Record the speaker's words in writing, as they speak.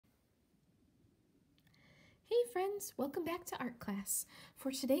friends, welcome back to art class.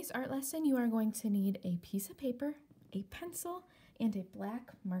 For today's art lesson, you are going to need a piece of paper, a pencil, and a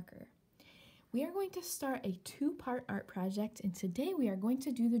black marker. We are going to start a two-part art project, and today we are going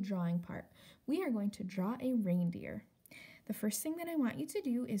to do the drawing part. We are going to draw a reindeer. The first thing that I want you to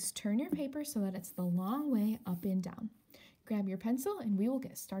do is turn your paper so that it's the long way up and down. Grab your pencil and we will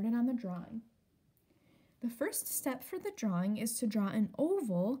get started on the drawing. The first step for the drawing is to draw an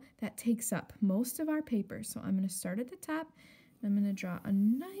oval that takes up most of our paper. So I'm going to start at the top and I'm going to draw a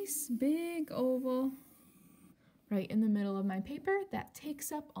nice big oval right in the middle of my paper that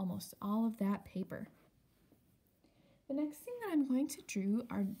takes up almost all of that paper. The next thing that I'm going to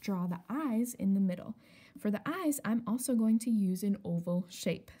draw the eyes in the middle. For the eyes, I'm also going to use an oval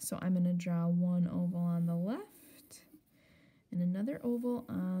shape. So I'm going to draw one oval on the left and another oval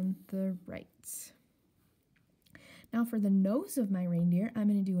on the right. Now for the nose of my reindeer, I'm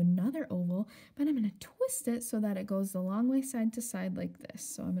going to do another oval, but I'm going to twist it so that it goes the long way side to side like this.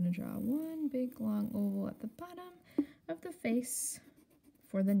 So I'm going to draw one big long oval at the bottom of the face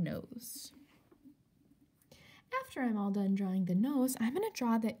for the nose. After I'm all done drawing the nose, I'm going to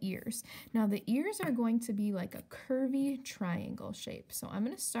draw the ears. Now the ears are going to be like a curvy triangle shape. So I'm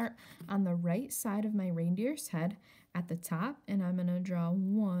going to start on the right side of my reindeer's head at the top, and I'm going to draw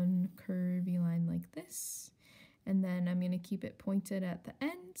one curvy line like this. And then I'm going to keep it pointed at the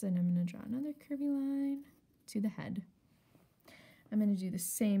ends, and I'm going to draw another curvy line to the head. I'm going to do the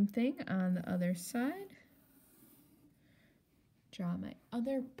same thing on the other side. Draw my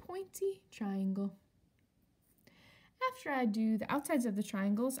other pointy triangle. After I do the outsides of the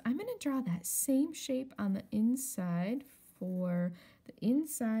triangles, I'm going to draw that same shape on the inside for the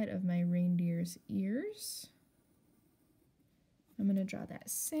inside of my reindeer's ears. I'm going to draw that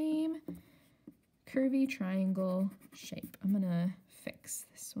same curvy triangle shape. I'm going to fix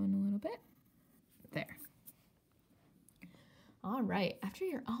this one a little bit. There. All right, after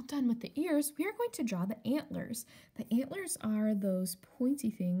you're all done with the ears, we are going to draw the antlers. The antlers are those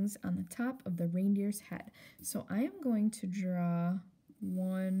pointy things on the top of the reindeer's head. So I am going to draw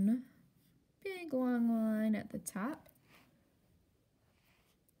one big long line at the top.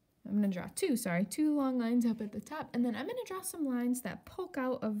 I'm going to draw two long lines up at the top, and then I'm going to draw some lines that poke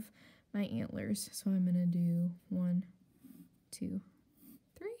out of my antlers. So I'm going to do 1, 2,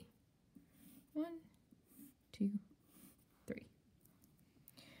 3, 1, 2, 3.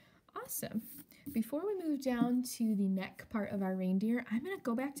 Awesome. Before we move down to the neck part of our reindeer, I'm going to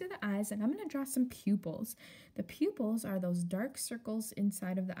go back to the eyes and I'm going to draw some pupils. The pupils are those dark circles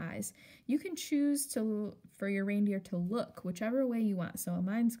inside of the eyes. You can choose for your reindeer to look whichever way you want. So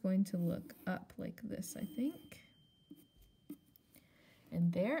mine's going to look up like this, I think.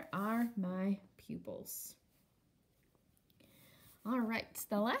 And there are my pupils. All right,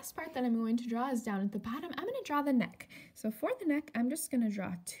 the last part that I'm going to draw is down at the bottom. I'm going to draw the neck. So for the neck, I'm just going to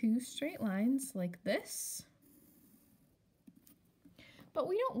draw 2 straight lines like this. But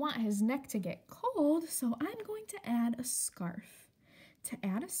we don't want his neck to get cold, so I'm going to add a scarf. To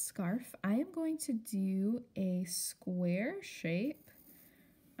add a scarf, I am going to do a square shape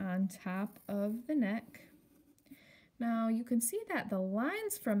on top of the neck. Now you can see that the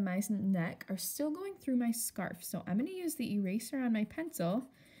lines from my neck are still going through my scarf. So I'm going to use the eraser on my pencil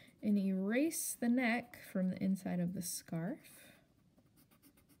and erase the neck from the inside of the scarf.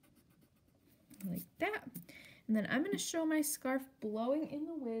 Like that. And then I'm going to show my scarf blowing in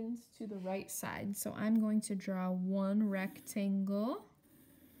the wind to the right side. So I'm going to draw one rectangle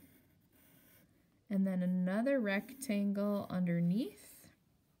and then another rectangle underneath.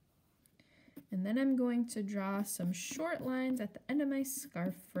 And then I'm going to draw some short lines at the end of my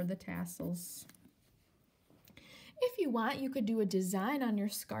scarf for the tassels. If you want, you could do a design on your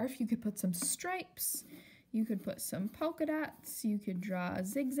scarf. You could put some stripes. You could put some polka dots. You could draw a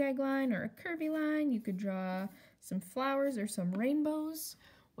zigzag line or a curvy line. You could draw some flowers or some rainbows.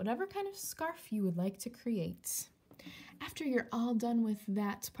 Whatever kind of scarf you would like to create. After you're all done with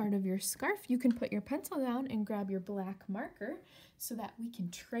that part of your scarf, you can put your pencil down and grab your black marker so that we can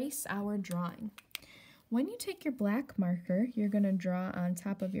trace our drawing. When you take your black marker, you're going to draw on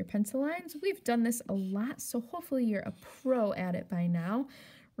top of your pencil lines. We've done this a lot, so hopefully you're a pro at it by now.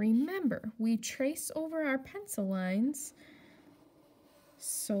 Remember, we trace over our pencil lines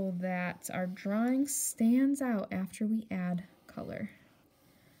so that our drawing stands out after we add color.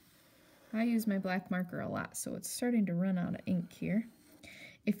 I use my black marker a lot, so it's starting to run out of ink here.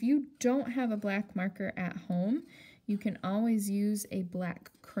 If you don't have a black marker at home, you can always use a black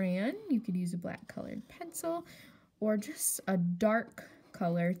crayon. You could use a black colored pencil or just a dark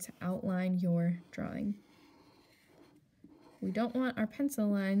color to outline your drawing. we don't want our pencil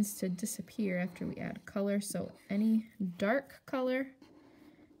lines to disappear after we add color, so any dark color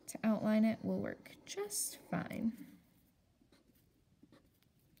to outline it will work just fine.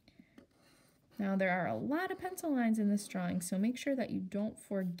 Now there are a lot of pencil lines in this drawing, so make sure that you don't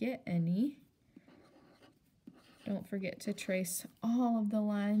forget any. Don't forget to trace all of the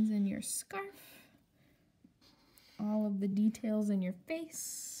lines in your scarf, all of the details in your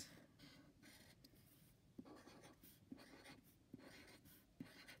face.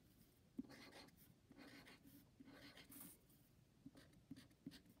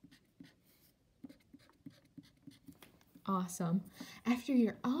 Awesome. After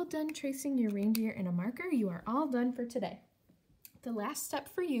you're all done tracing your reindeer in a marker, you are all done for today. The last step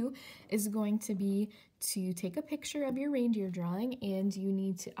for you is going to be to take a picture of your reindeer drawing, and you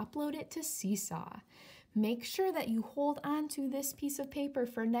need to upload it to Seesaw. Make sure that you hold on to this piece of paper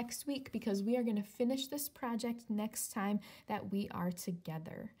for next week, because we are going to finish this project next time that we are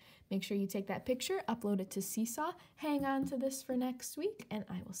together. Make sure you take that picture, upload it to Seesaw, hang on to this for next week, and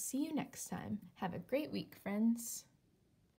I will see you next time. Have a great week, friends.